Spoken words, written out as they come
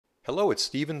Hello, it's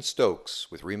Stephen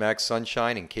Stokes with REMAX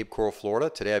Sunshine in Cape Coral,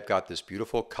 Florida. Today I've got this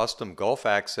beautiful custom Gulf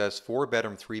access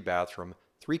 4-bedroom, 3-bathroom,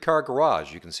 3-car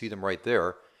garage. You can see them right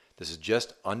there. This is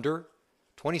just under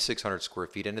 2,600 square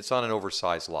feet and it's on an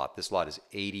oversized lot. This lot is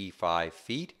 85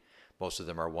 feet. Most of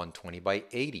them are 120 by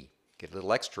 80. Get a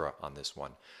little extra on this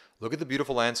one. Look at the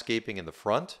beautiful landscaping in the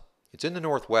front. It's in the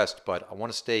northwest, but I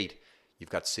want to state you've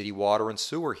got city water and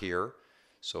sewer here.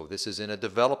 So this is in a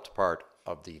developed part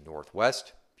of the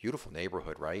northwest. Beautiful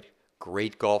neighborhood, right?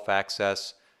 Great Gulf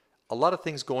access. A lot of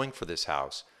things going for this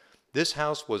house. This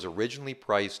house was originally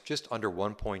priced just under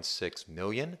 1.6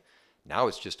 million. Now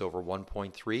it's just over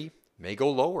 1.3. May go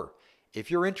lower.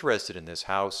 If you're interested in this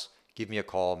house, give me a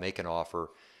call, make an offer.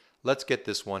 Let's get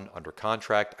this one under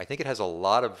contract. I think it has a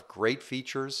lot of great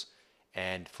features.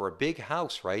 And for a big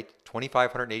house, right?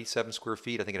 2,587 square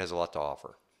feet, I think it has a lot to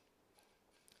offer.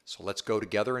 So let's go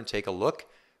together and take a look.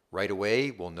 Right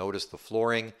away, we'll notice the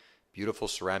flooring, beautiful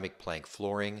ceramic plank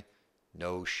flooring,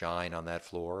 no shine on that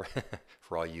floor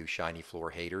for all you shiny floor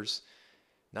haters.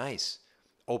 Nice.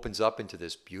 Opens up into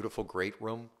this beautiful great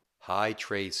room, high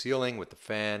tray ceiling with the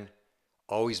fan.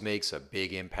 Always makes a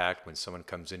big impact when someone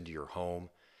comes into your home.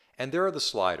 And there are the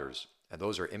sliders, and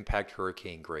those are impact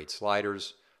hurricane grade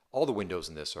sliders. All the windows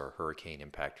in this are hurricane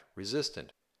impact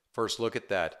resistant. First look at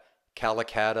that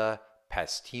Calacatta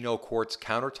Pastino quartz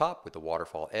countertop with the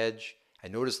waterfall edge.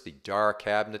 And notice the dark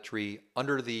cabinetry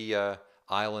under the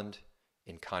island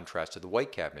in contrast to the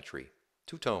white cabinetry.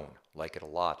 Two-tone, like it a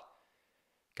lot.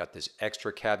 Got this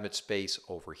extra cabinet space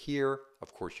over here.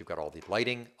 Of course, you've got all the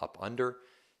lighting up under.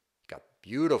 Got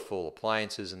beautiful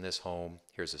appliances in this home.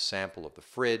 Here's a sample of the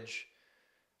fridge.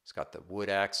 It's got the wood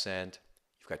accent.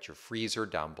 You've got your freezer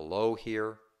down below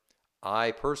here.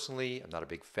 I personally am not a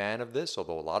big fan of this,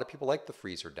 although a lot of people like the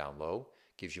freezer down low.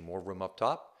 Gives you more room up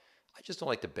top. I just don't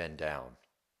like to bend down.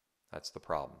 That's the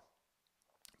problem.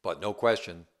 But no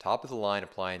question, top of the line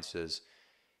appliances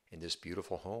in this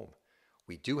beautiful home.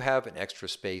 We do have an extra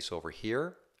space over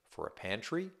here for a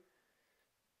pantry.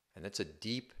 And it's a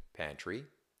deep pantry.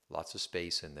 Lots of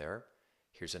space in there.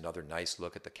 Here's another nice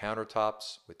look at the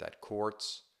countertops with that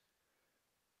quartz.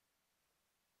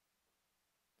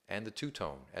 And the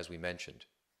two-tone, as we mentioned.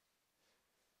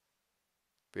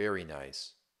 Very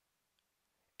nice.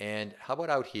 And how about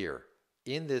out here?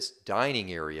 In this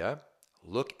dining area,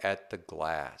 look at the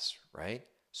glass, right?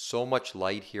 So much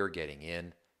light here getting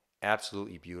in.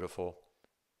 Absolutely beautiful.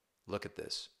 Look at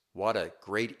this. What a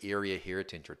great area here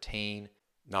to entertain.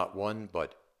 Not one,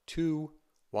 but two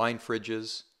wine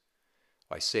fridges.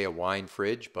 I say a wine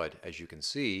fridge, but as you can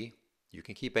see, you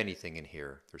can keep anything in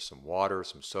here. There's some water,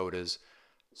 some sodas,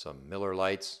 some Miller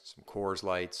Lights, some Coors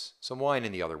Lights, some wine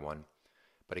in the other one.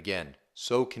 But again,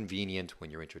 so convenient when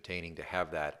you're entertaining to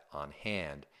have that on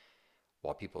hand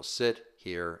while people sit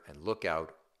here and look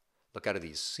out of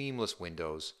these seamless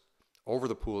windows over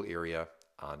the pool area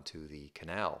onto the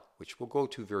canal, which we'll go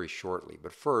to very shortly.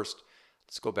 But first,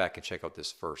 let's go back and check out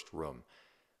this first room.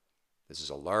 This is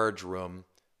a large room.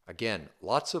 Again,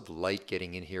 lots of light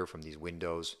getting in here from these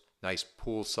windows. Nice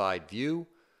poolside view.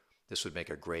 This would make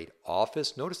a great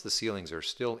office. Notice the ceilings are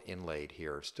still inlaid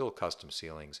here, still custom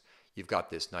ceilings. You've got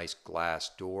this nice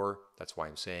glass door. That's why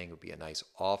I'm saying it would be a nice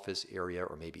office area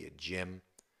or maybe a gym.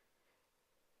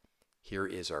 Here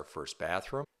is our first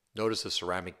bathroom. Notice the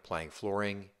ceramic plank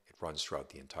flooring. It runs throughout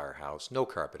the entire house. No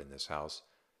carpet in this house.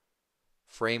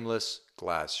 Frameless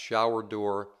glass shower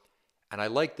door. And I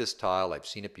like this tile. I've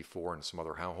seen it before in some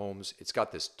other homes. It's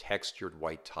got this textured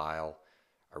white tile.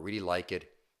 I really like it.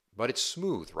 But it's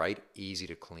smooth, right? Easy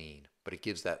to clean, but it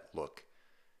gives that look.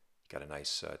 Got a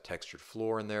nice textured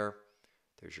floor in there.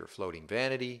 There's your floating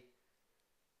vanity.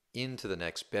 Into the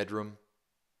next bedroom.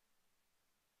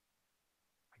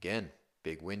 Again,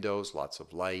 big windows, lots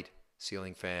of light,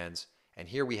 ceiling fans. And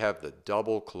here we have the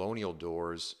double colonial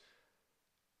doors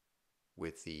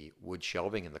with the wood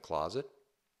shelving in the closet.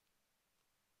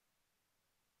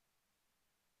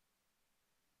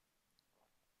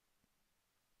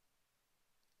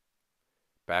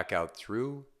 Back out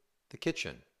through the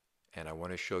kitchen, and I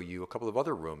want to show you a couple of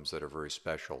other rooms that are very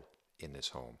special in this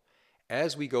home.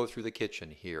 As we go through the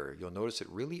kitchen here, you'll notice it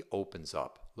really opens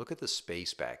up. Look at the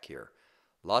space back here.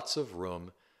 Lots of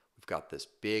room. We've got this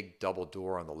big double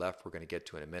door on the left we're going to get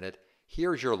to in a minute.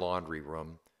 Here's your laundry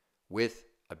room with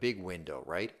a big window,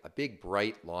 right? A big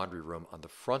bright laundry room on the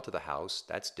front of the house.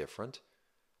 That's different.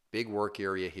 Big work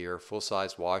area here,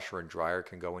 full-size washer and dryer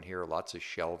can go in here, lots of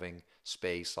shelving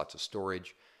space, lots of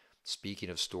storage. Speaking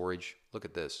of storage, look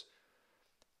at this.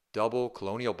 Double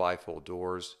colonial bifold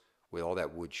doors with all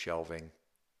that wood shelving.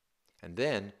 And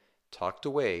then, tucked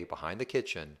away behind the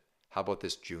kitchen, how about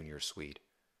this junior suite?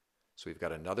 So we've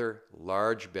got another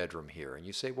large bedroom here. And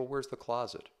you say, well, where's the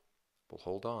closet? Well,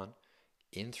 hold on.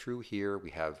 In through here,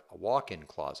 we have a walk-in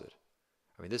closet.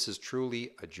 I mean, this is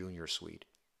truly a junior suite.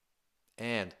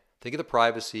 And think of the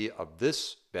privacy of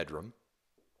this bedroom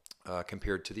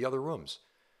compared to the other rooms.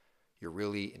 You're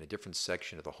really in a different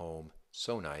section of the home.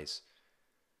 So nice.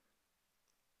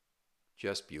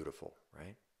 Just beautiful,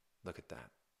 right? Look at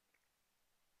that.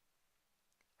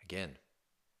 Again,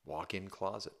 walk-in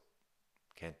closet.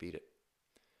 Can't beat it.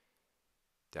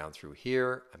 Down through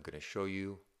here, I'm going to show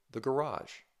you the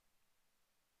garage.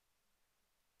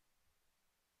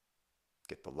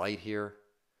 Get the light here.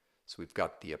 So we've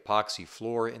got the epoxy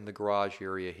floor in the garage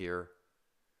area here.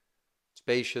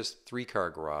 Spacious, 3-car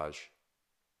garage.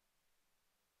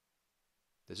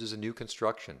 This is a new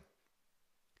construction.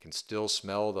 You can still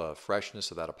smell the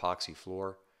freshness of that epoxy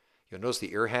floor. You'll notice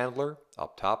the air handler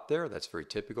up top there. That's very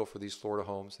typical for these Florida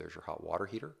homes. There's your hot water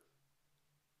heater.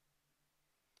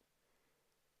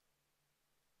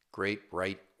 Great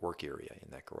bright work area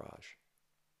in that garage.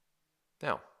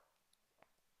 Now,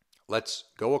 let's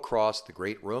go across the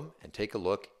great room and take a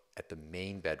look at the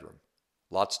main bedroom.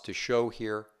 Lots to show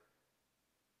here.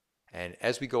 And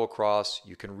as we go across,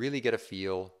 you can really get a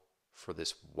feel for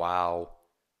this wow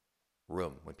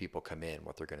room when people come in,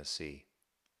 what they're going to see.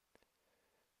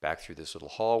 Back through this little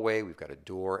hallway, we've got a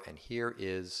door, and here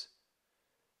is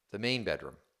the main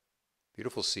bedroom.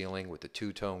 Beautiful ceiling with the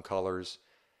two-tone colors.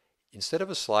 Instead of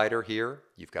a slider here,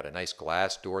 you've got a nice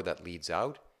glass door that leads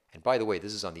out. And by the way,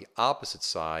 this is on the opposite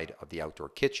side of the outdoor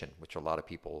kitchen, which a lot of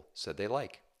people said they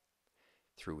like.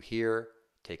 Through here,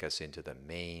 take us into the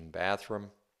main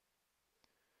bathroom.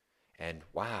 And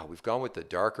wow, we've gone with the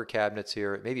darker cabinets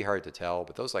here. It may be hard to tell,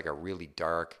 but those like a really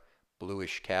dark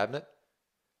bluish cabinet.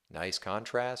 Nice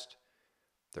contrast.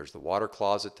 There's the water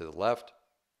closet to the left.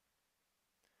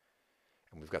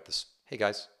 And we've got this, hey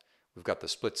guys, we've got the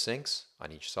split sinks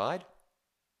on each side.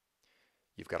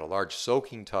 You've got a large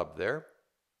soaking tub there.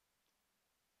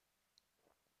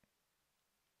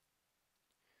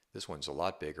 This one's a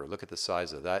lot bigger. Look at the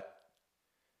size of that.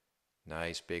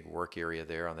 Nice big work area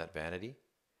there on that vanity.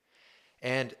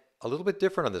 And a little bit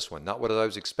different on this one. Not what I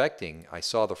was expecting. I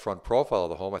saw the front profile of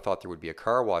the home. I thought there would be a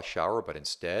car wash shower, but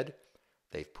instead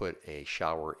they've put a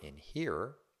shower in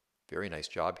here. Very nice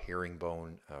job.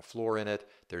 Herringbone floor in it.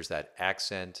 There's that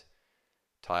accent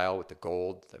tile with the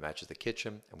gold that matches the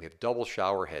kitchen. And we have double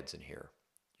shower heads in here.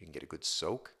 You can get a good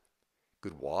soak,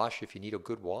 good wash if you need a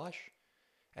good wash.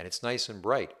 And it's nice and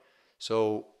bright.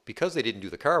 So because they didn't do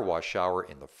the car wash shower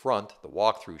in the front, the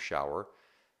walk-through shower,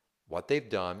 what they've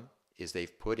done is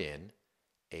they've put in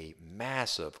a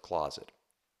massive closet.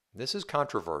 This is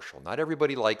controversial. Not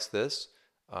everybody likes this.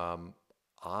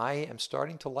 I am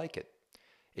starting to like it.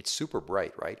 It's super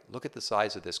bright, right? Look at the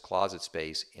size of this closet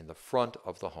space in the front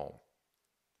of the home.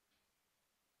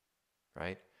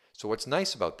 Right? So what's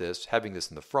nice about this, having this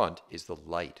in the front, is the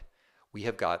light. We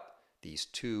have got these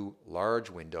two large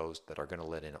windows that are going to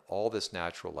let in all this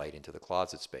natural light into the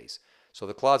closet space. So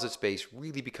the closet space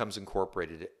really becomes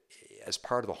incorporated as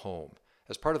part of the home,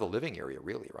 as part of the living area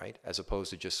really, right? As opposed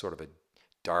to just sort of a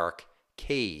dark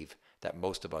cave that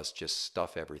most of us just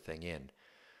stuff everything in.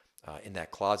 In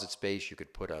that closet space, you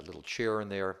could put a little chair in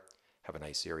there, have a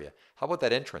nice area. How about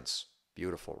that entrance?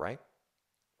 Beautiful, right?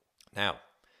 Now,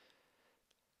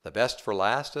 the best for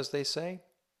last, as they say.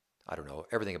 I don't know,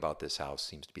 everything about this house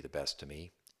seems to be the best to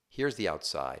me. Here's the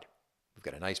outside. We've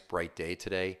got a nice bright day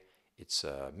today. It's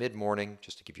mid-morning,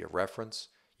 just to give you a reference.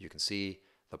 You can see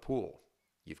the pool.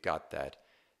 You've got that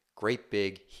great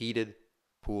big heated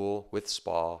pool with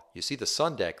spa. You see the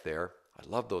sun deck there. I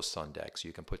love those sun decks.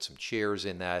 You can put some chairs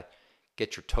in that,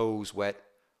 get your toes wet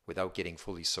without getting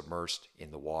fully submersed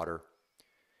in the water.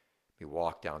 We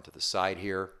walk down to the side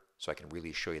here so I can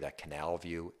really show you that canal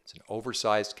view. It's an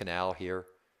oversized canal here.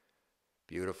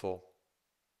 Beautiful.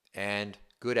 And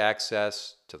good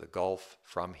access to the Gulf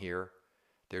from here.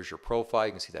 There's your profile.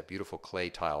 You can see that beautiful clay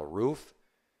tile roof.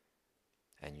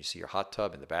 And you see your hot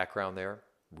tub in the background there.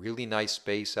 Really nice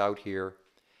space out here.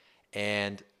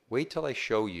 And wait till I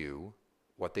show you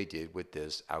what they did with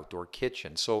this outdoor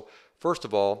kitchen. So first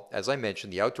of all, as I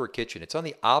mentioned, the outdoor kitchen, it's on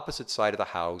the opposite side of the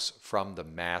house from the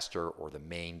master or the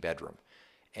main bedroom.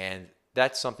 And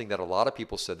that's something that a lot of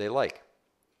people said they like.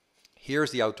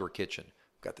 Here's the outdoor kitchen.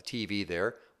 We've got the TV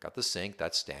there, got the sink,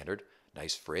 that's standard,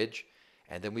 nice fridge.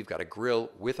 And then we've got a grill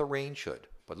with a range hood.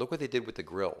 But look what they did with the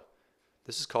grill.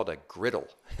 This is called a griddle.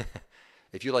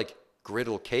 If you like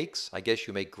griddle cakes, I guess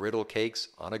you make griddle cakes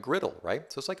on a griddle,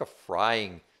 right? So it's like a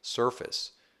frying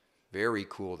surface. Very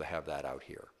cool to have that out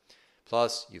here.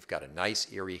 Plus, you've got a nice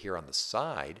area here on the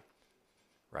side,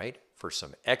 right, for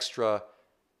some extra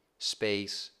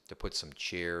space to put some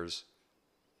chairs.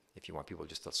 If you want people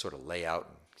just to sort of lay out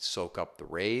and soak up the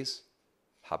rays,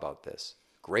 how about this?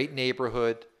 Great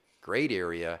neighborhood, great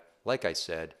area. Like I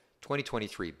said,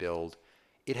 2023 build.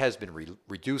 It has been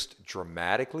reduced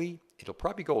dramatically. It'll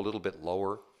probably go a little bit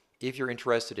lower. If you're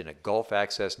interested in a Gulf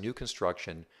access new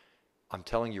construction, I'm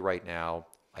telling you right now,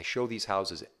 I show these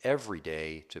houses every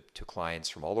day to clients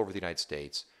from all over the United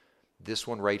States. This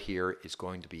one right here is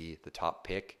going to be the top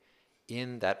pick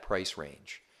in that price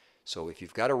range. So if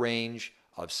you've got a range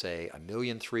of say $1.3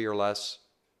 million or less,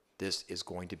 this is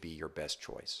going to be your best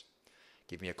choice.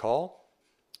 Give me a call,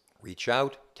 reach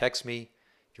out, text me.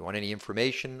 If you want any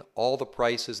information, all the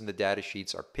prices and the data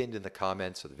sheets are pinned in the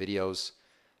comments of the videos.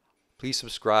 Please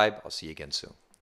subscribe. I'll see you again soon.